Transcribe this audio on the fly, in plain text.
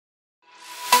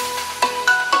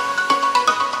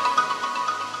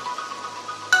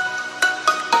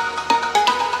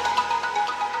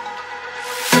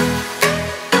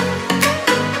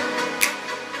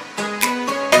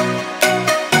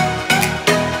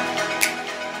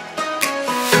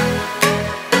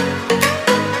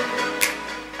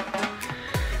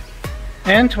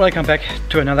And welcome back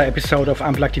to another episode of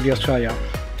Unplugged TV Australia.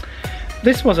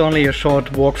 This was only a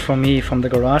short walk from me from the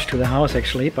garage to the house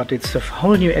actually, but it's a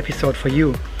whole new episode for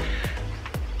you.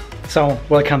 So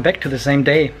welcome back to the same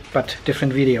day, but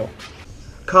different video.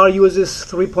 Car uses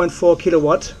 3.4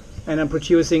 kilowatt and I'm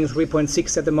producing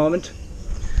 3.6 at the moment.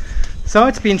 So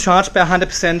it's been charged by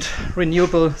 100%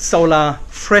 renewable solar,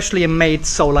 freshly made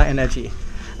solar energy.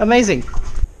 Amazing.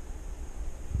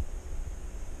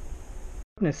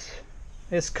 Goodness,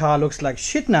 this car looks like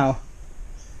shit now.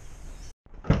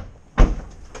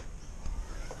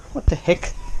 What the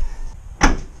heck?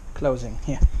 Closing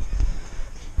here.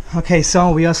 Okay,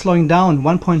 so we are slowing down,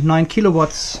 1.9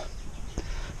 kilowatts.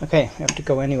 Okay, we have to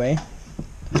go anyway.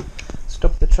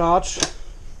 Stop the charge.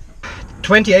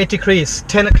 28 degrees,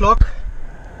 10 o'clock,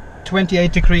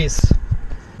 28 degrees.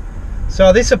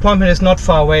 So this appointment is not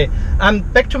far away.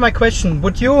 Back to my question,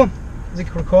 would you, is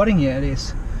it recording here? It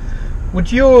is. Would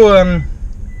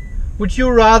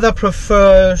you rather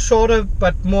prefer shorter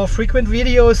but more frequent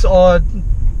videos, or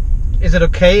is it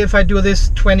okay if I do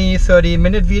this 20-30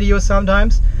 minute video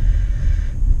sometimes?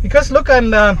 Because look,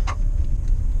 I'm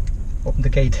open the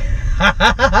gate.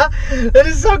 That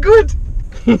is so good.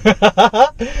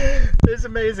 It's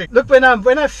amazing. Look, when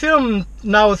I film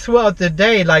now throughout the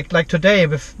day, like today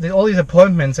with all these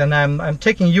appointments, and I'm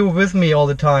taking you with me all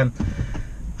the time,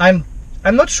 I'm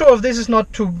not sure if this is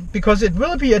not too, because it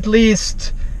will be at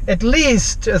least a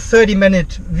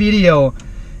 30-minute video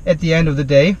at the end of the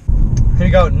day. Here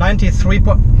we go, 93.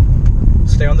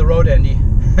 Stay on the road, Andy.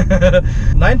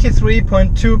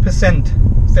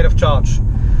 93.2% state of charge.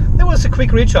 There was a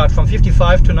quick recharge from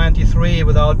 55 to 93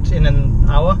 in an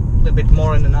hour, a little bit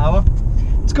more in an hour.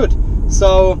 It's good.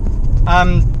 So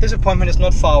this appointment is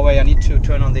not far away. I need to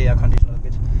turn on the air conditioner a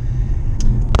bit.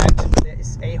 And there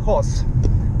is a horse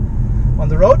on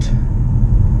the road,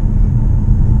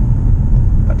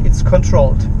 but it's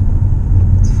controlled.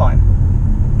 It's fine.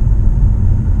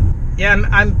 Yeah,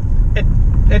 I'm at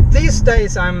these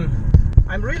days I'm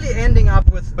really ending up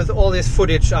with all this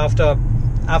footage after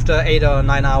 8 or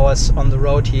 9 hours on the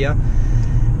road here,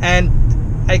 and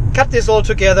I cut this all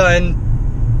together and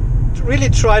really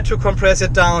try to compress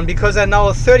it down, because I know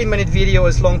a 30-minute video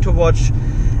is long to watch,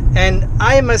 and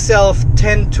I myself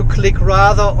tend to click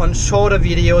rather on shorter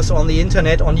videos on the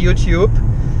internet, on YouTube,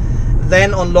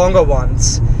 than on longer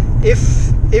ones.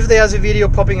 If there's a video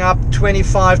popping up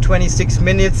 25-26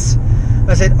 minutes,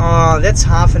 I said, oh, that's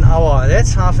half an hour,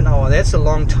 that's a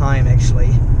long time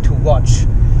actually to watch.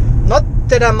 Not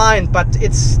that I mind, but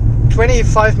it's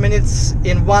 25 minutes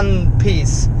in one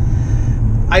piece.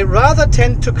 I rather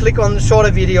tend to click on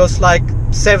shorter videos like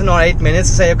 7 or 8 minutes,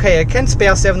 say, okay, I can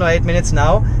spare 7 or 8 minutes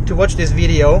now to watch this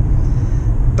video,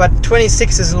 but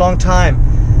 26 is a long time.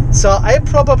 So I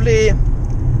probably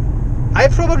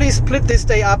split this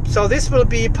day up. So this will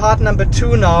be part number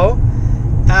 2 now.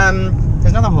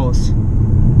 There's another horse.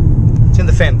 It's in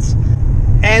the fence.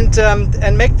 And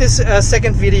make this a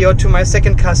second video to my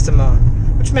second customer,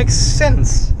 which makes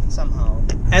sense somehow.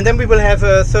 And then we will have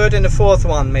a third and a fourth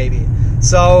one maybe.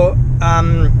 So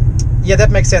yeah,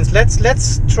 that makes sense.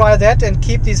 Let's try that and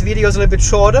keep these videos a little bit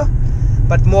shorter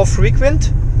but more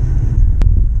frequent.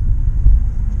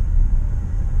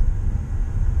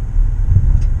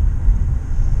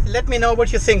 Let me know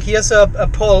what you think. Here's a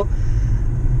poll.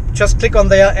 Just click on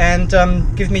there and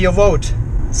give me your vote.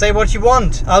 Say what you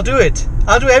want. I'll do it.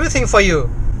 I'll do everything for you.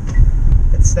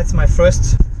 That's my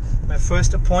first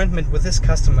appointment with this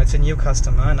customer. It's a new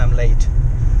customer and I'm late.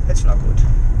 That's not good.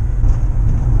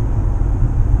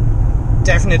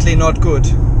 Definitely not good.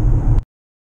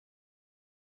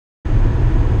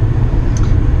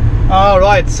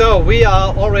 Alright, so we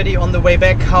are already on the way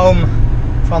back home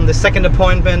from the second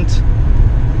appointment.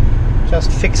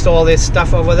 Just fixed all this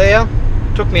stuff over there.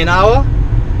 Took me an hour.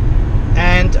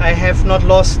 And I have not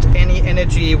lost any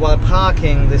energy while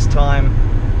parking this time.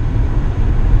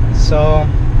 So,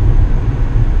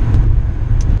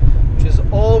 which is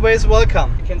always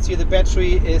welcome. You can see the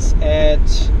battery is at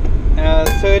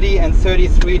 30 and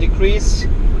 33 degrees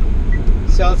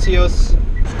Celsius.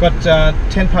 I've got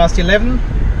 10 past 11,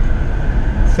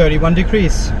 31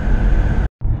 degrees.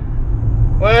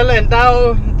 Well, and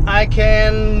now I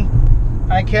can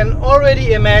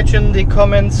already imagine the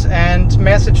comments and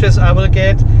messages I will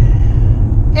get.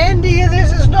 Andy,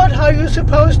 this is not how you're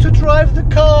supposed to drive the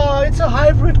car. It's a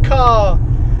hybrid car.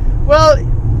 Well,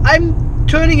 I'm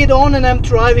turning it on and I'm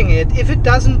driving it. If it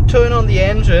doesn't turn on the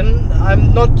engine,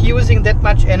 I'm not using that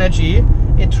much energy.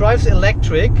 It drives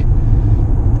electric.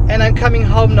 And I'm coming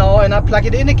home now and I plug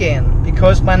it in again,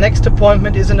 because my next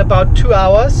appointment is in about 2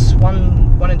 hours,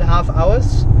 one and a half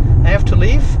hours. I have to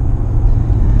leave.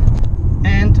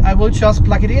 and I will just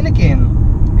plug it in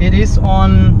again. It is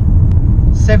on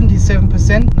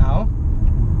 77% now,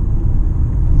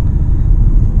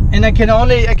 and I can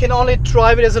only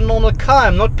drive it as a normal car.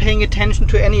 I'm not paying attention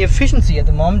to any efficiency at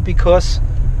the moment because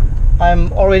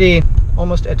I'm already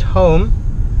almost at home.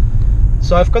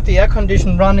 So I've got the air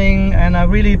condition running and I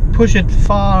really push it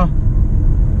far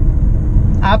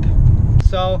up.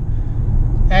 So,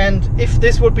 and if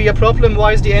this would be a problem,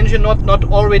 why is the engine not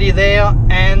already there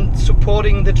and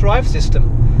supporting the drive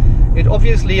system? It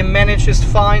obviously manages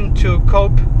fine to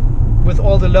cope with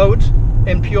all the load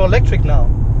in pure electric now.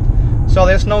 So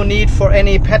there's no need for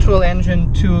any petrol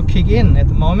engine to kick in at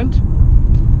the moment.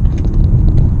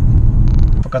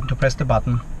 Forgotten to press the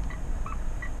button.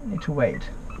 I need to wait.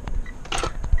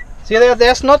 See,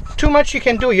 there's not too much you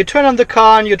can do. You turn on the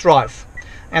car and you drive.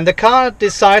 And the car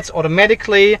decides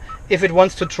automatically if it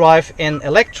wants to drive in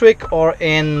electric or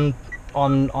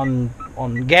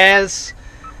on gas,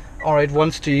 or it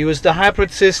wants to use the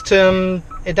hybrid system.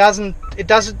 It doesn't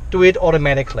do it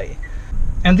automatically.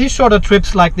 And these shorter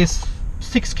trips like this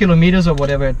 6 kilometers or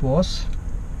whatever it was,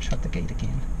 shut the gate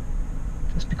again,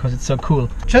 just because it's so cool.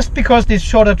 Just because these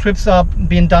shorter trips are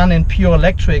being done in pure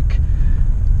electric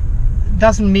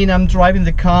doesn't mean I'm driving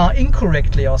the car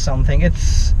incorrectly or something.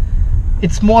 It's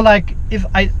more like if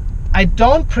I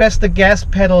don't press the gas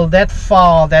pedal that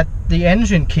far that the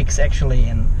engine kicks actually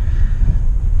in.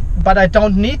 But I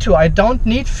don't need to. I don't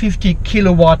need 50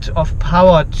 kilowatt of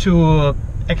power to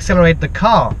accelerate the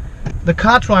car. The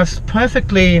car drives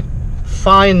perfectly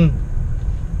fine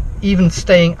even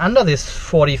staying under this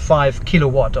 45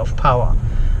 kilowatt of power.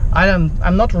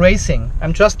 I'm not racing.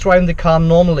 I'm just driving the car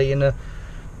normally in a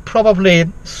probably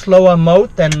slower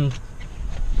mode than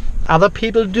other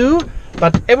people do,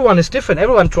 but everyone is different.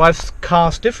 Everyone drives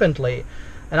cars differently,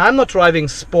 and I'm not driving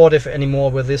sportive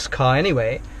anymore with this car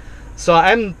anyway. So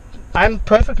I'm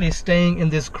perfectly staying in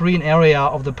this green area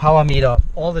of the power meter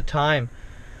all the time,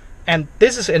 and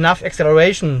this is enough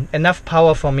acceleration, enough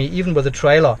power for me even with the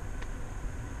trailer.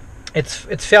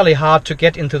 It's fairly hard to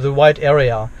get into the white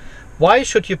area. Why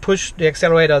should you push the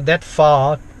accelerator that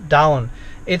far down?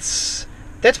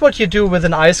 That's what you do with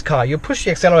an ICE car. You push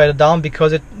the accelerator down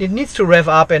because it needs to rev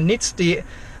up and needs the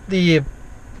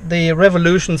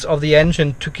revolutions of the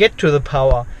engine to get to the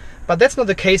power. But that's not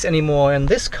the case anymore in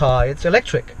this car. It's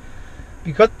electric.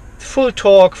 You got full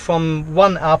torque from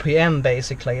 1 RPM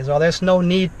basically, so there's no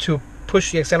need to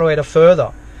push the accelerator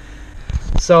further.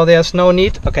 So there's no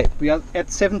need. Okay, we are at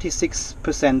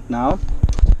 76% now.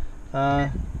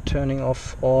 Turning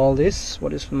off all this.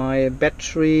 What is my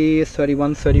battery?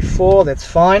 31, 34. That's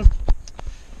fine.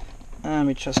 Let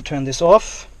me just turn this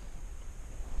off.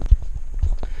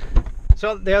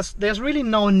 So there's really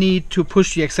no need to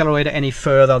push the accelerator any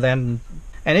further than.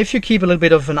 And if you keep a little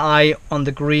bit of an eye on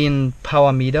the green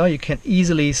power meter, you can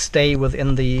easily stay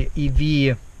within the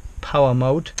EV power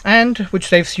mode, and which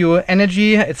saves you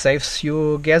energy, it saves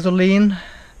you gasoline,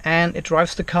 and it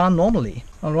drives the car normally.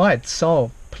 Alright,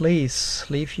 so please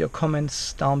leave your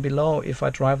comments down below if I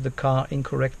drive the car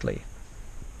incorrectly.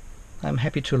 I'm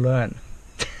happy to learn.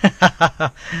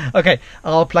 Okay,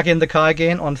 I'll plug in the car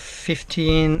again on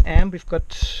 15 amp. We've got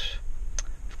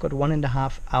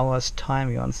 1.5 hours time.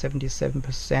 We're on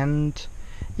 77%.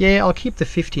 Yeah, I'll keep the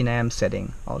 15 amp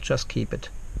setting. I'll just keep it.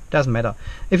 Doesn't matter.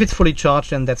 If it's fully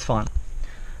charged, then that's fine.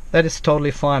 That is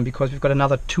totally fine because we've got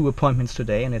another 2 appointments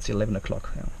today and it's 11 o'clock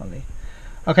only.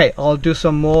 Okay, I'll do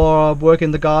some more work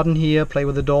in the garden here, play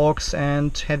with the dogs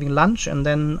and having lunch, and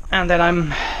then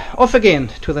I'm off again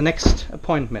to the next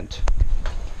appointment.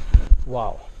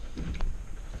 Wow.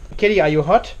 Kitty, are you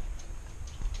hot?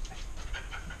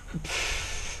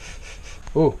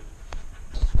 Ooh.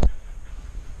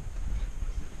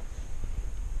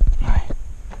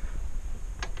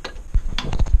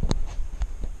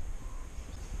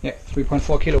 Yeah,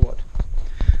 3.4 kilowatt.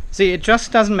 See, it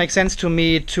just doesn't make sense to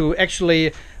me to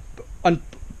actually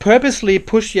purposely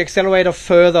push the accelerator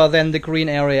further than the green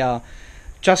area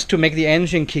just to make the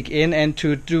engine kick in and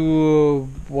to do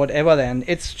whatever then.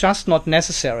 It's just not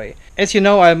necessary. As you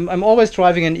know, I'm always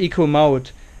driving in eco mode,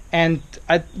 and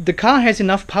the car has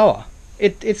enough power.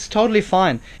 It's totally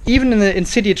fine. Even in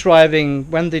city driving,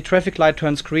 when the traffic light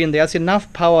turns green, there's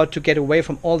enough power to get away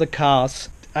from all the cars.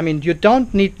 I mean, you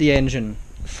don't need the engine.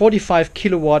 45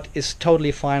 kilowatt is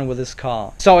totally fine with this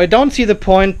car. So I don't see the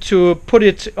point to put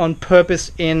it on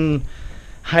purpose in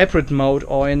hybrid mode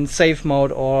or in safe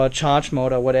mode or charge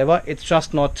mode or whatever. It's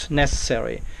just not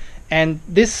necessary. And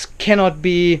this cannot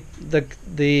be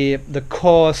the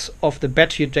cause of the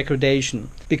battery degradation.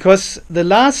 Because the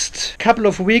last couple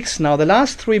of weeks now, the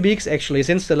last 3 weeks actually,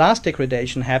 since the last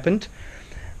degradation happened,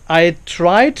 I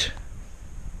tried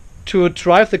to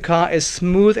drive the car as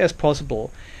smooth as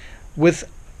possible, with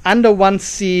under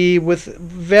 1C, with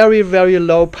very, very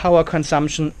low power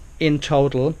consumption in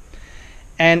total.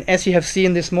 And as you have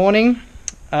seen this morning,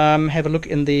 have a look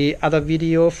in the other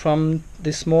video from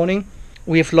this morning,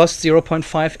 we have lost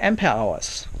 0.5 ampere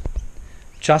hours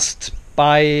just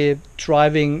by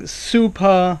driving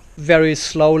very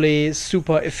slowly,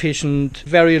 super efficient,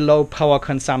 very low power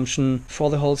consumption for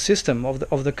the whole system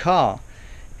of the car.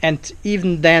 And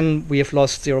even then we have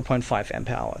lost 0.5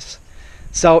 ampere hours.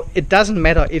 So it doesn't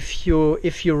matter if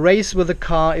you race with the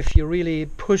car, if you really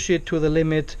push it to the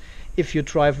limit, if you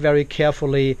drive very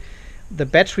carefully, the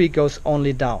battery goes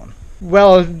only down.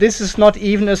 Well, this is not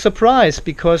even a surprise,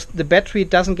 because the battery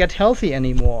doesn't get healthy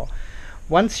anymore.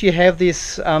 Once you have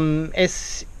this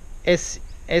SEI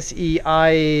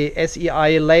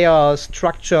layer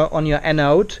structure on your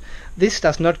anode, this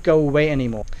does not go away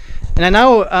anymore. And I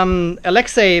know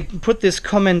Alexey put this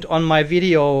comment on my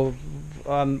video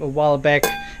a while back,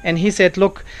 and he said,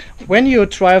 look, when you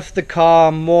drive the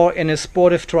car more in a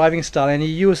sportive driving style and you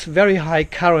use very high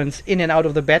currents in and out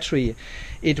of the battery,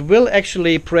 it will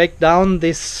actually break down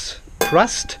this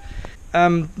crust.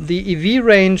 The EV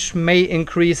range may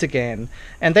increase again,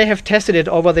 and they have tested it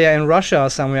over there in Russia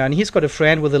somewhere, and he's got a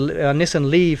friend with a Nissan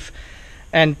Leaf,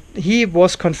 and he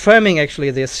was confirming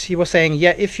actually this. He was saying,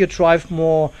 yeah, if you drive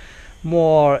more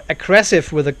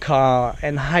aggressive with the car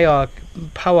and higher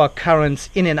power currents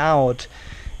in and out,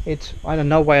 I don't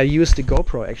know why I use the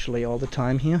GoPro actually all the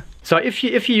time here. So if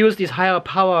you use these higher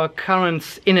power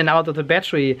currents in and out of the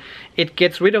battery, it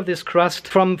gets rid of this crust.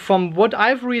 From what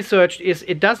I've researched, is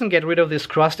it doesn't get rid of this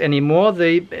crust anymore.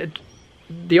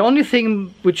 The only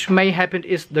thing which may happen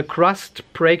is the crust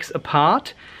breaks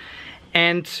apart,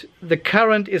 and the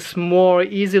current is more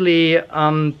easily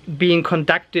being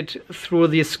conducted through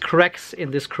these cracks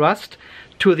in this crust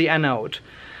to the anode.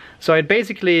 So it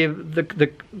basically,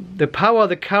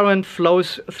 the current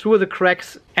flows through the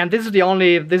cracks, and this is the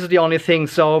only thing.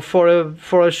 So for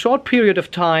a short period of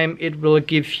time, it will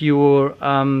give you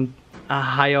a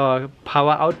higher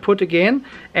power output again,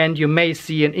 and you may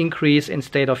see an increase in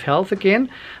state of health again.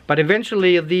 But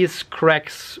eventually, these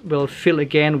cracks will fill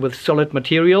again with solid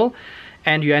material,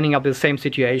 and you're ending up in the same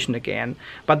situation again.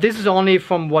 But this is only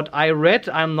from what I read.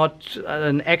 I'm not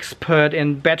an expert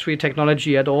in battery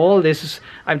technology at all.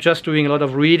 I'm just doing a lot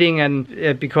of reading,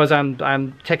 and because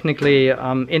I'm technically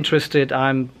interested.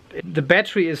 The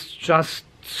battery is just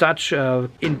such a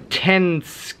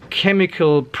intense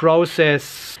chemical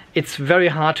process. It's very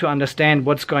hard to understand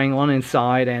what's going on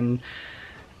inside, and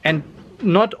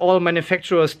not all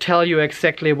manufacturers tell you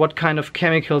exactly what kind of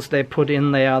chemicals they put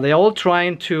in there. They're all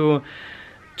trying to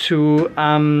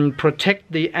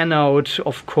protect the anode,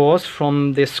 of course,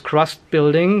 from this crust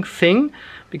building thing,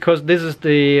 because this is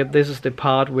the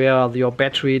part where your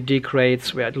battery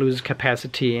degrades, where it loses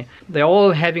capacity. They're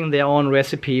all having their own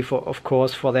recipe of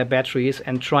course for their batteries,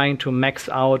 and trying to max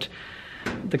out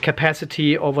the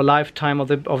capacity over lifetime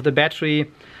of the battery,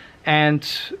 and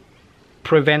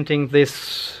preventing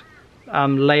this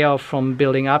layer from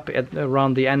building up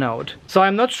around the anode. So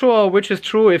I'm not sure which is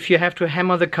true, if you have to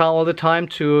hammer the car all the time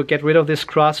to get rid of this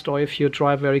crust, or if you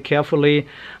drive very carefully.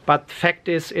 But the fact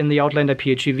is, in the Outlander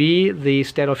PHEV, the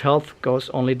state of health goes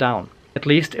only down, at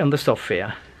least in the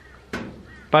software.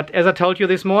 But as I told you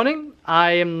this morning,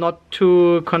 I am not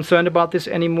too concerned about this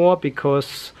anymore,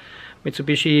 because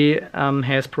Mitsubishi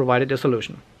has provided a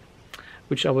solution,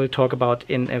 which I will talk about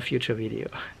in a future video.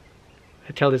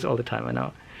 I tell this all the time, I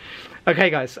know.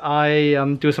 Okay guys, I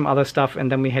do some other stuff,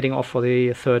 and then we're heading off for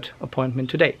the third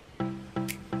appointment today.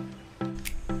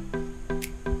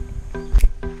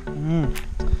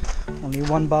 Only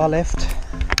one bar left.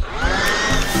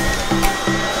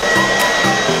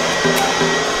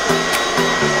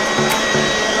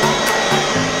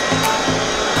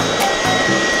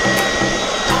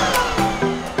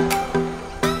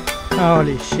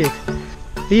 Holy shit.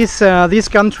 These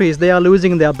gum trees, they are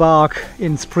losing their bark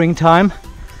in springtime.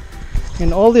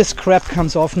 And all this crap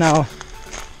comes off now.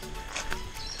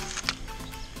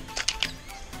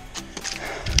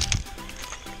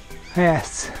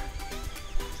 Yes.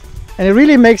 And it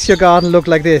really makes your garden look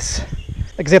like this,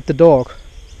 except the dog.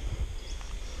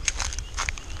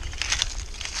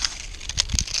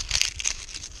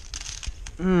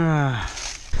 And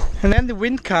then the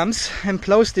wind comes and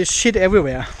blows this shit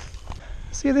everywhere.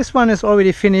 See, this one is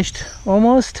already finished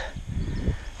almost,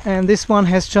 and this one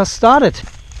has just started.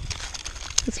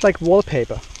 It's like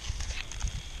wallpaper.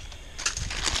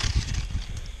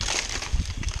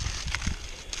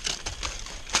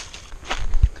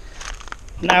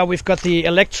 Now we've got the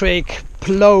electric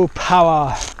blow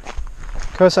power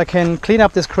because I can clean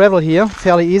up this gravel here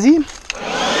fairly easy.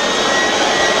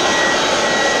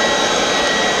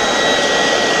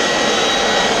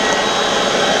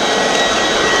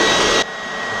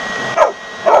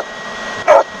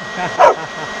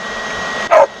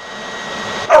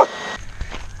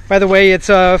 By the way, it's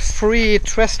a free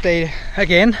rest day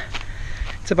again.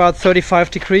 It's about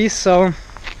 35 degrees, so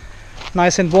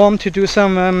nice and warm to do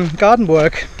some garden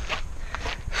work.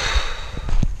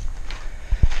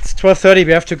 It's 12:30,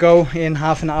 we have to go in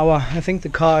half an hour. I think the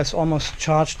car is almost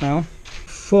charged now.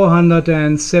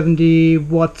 470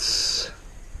 watts.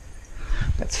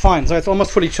 That's fine, so it's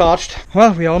almost fully charged.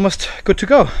 Well, we're almost good to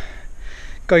go.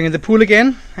 Going in the pool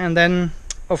again, and then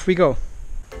off we go.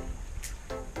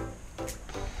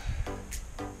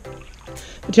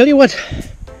 I tell you what,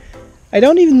 I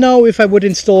don't even know if I would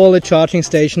install a charging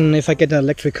station if I get an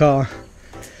electric car.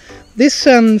 This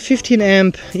 15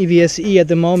 amp EVSE at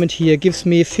the moment here gives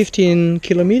me 15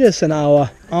 kilometers an hour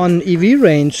on EV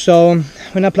range. So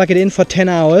when I plug it in for 10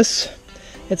 hours,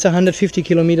 it's a 150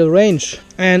 kilometer range.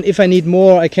 And if I need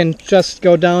more, I can just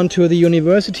go down to the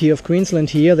University of Queensland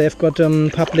here. They've got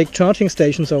public charging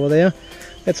stations over there.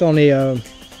 That's only a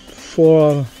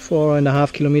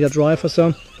 4.5 kilometer drive or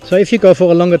so. So if you go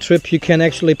for a longer trip, you can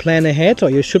actually plan ahead,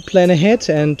 or you should plan ahead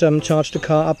and charge the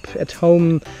car up at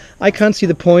home. I can't see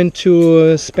the point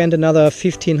to spend another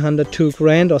 1,500 to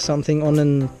grand or something on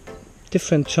a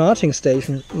different charging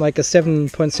station, like a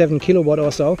 7.7 kilowatt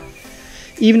or so.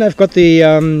 Even I've got the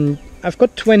I've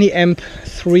got 20 amp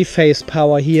 3-phase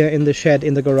power here in the shed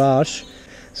in the garage.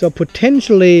 So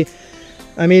potentially,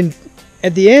 I mean,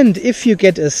 at the end, if you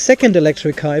get a second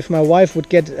electric car, if my wife would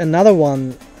get another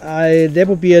one, that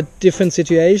would be a different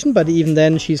situation, but even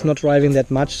then she's not driving that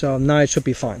much, so no, it should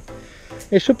be fine.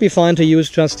 It should be fine to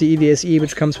use just the EVSE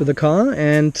which comes with the car.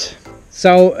 And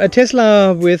so a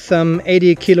Tesla with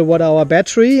 80 kilowatt hour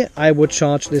battery, I would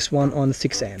charge this one on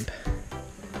 6 amp.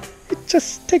 It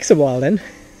just takes a while then.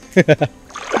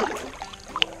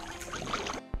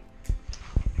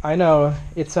 I know,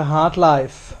 it's a hard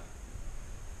life.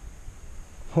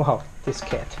 Wow, this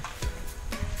cat.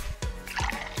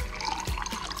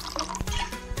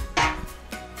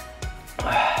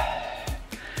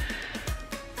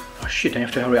 Shit, I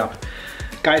have to hurry up.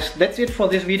 Guys, that's it for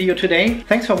this video today.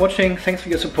 Thanks for watching, thanks for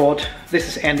your support. This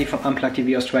is Andy from Unplugged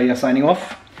TV Australia signing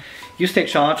off. You stay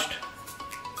charged.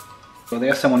 So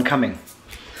there's someone coming.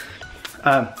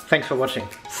 Thanks for watching.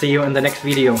 See you in the next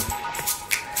video.